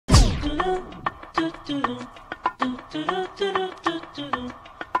Yo,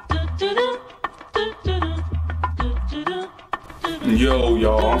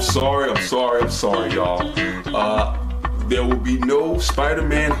 y'all, I'm sorry, y'all. There will be no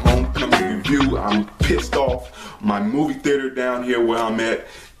Spider-Man Homecoming review. I'm pissed off. My movie theater down here where I'm at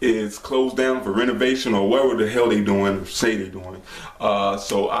is closed down for renovation or whatever the hell they doing, or say they're doing.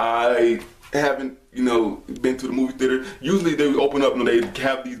 So I haven't, been to the movie theater. Usually they open up when they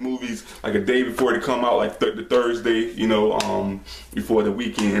have these movies like a day before they come out, like the Thursday, before the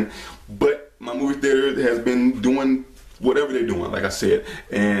weekend. But my movie theater has been doing whatever they're doing, like I said,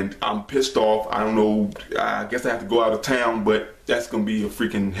 and I'm pissed off. I don't know, I guess I have to go out of town, but that's gonna be a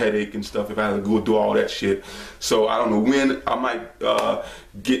freaking headache and stuff if I have to go do all that shit. So I don't know when I might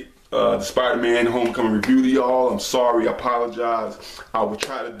get the Spider-Man Homecoming review to y'all. I'm sorry, I apologize. I will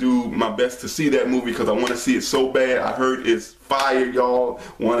try to do my best to see that movie because I want to see it so bad. I heard it's fire, y'all.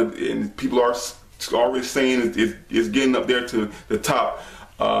 And people are already saying it's getting up there to the top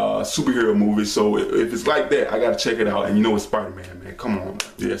superhero movie. So if it's like that, I gotta check it out. And it's Spider-Man, man. Come on.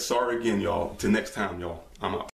 Yeah, sorry again, y'all. Till next time, y'all. I'm out.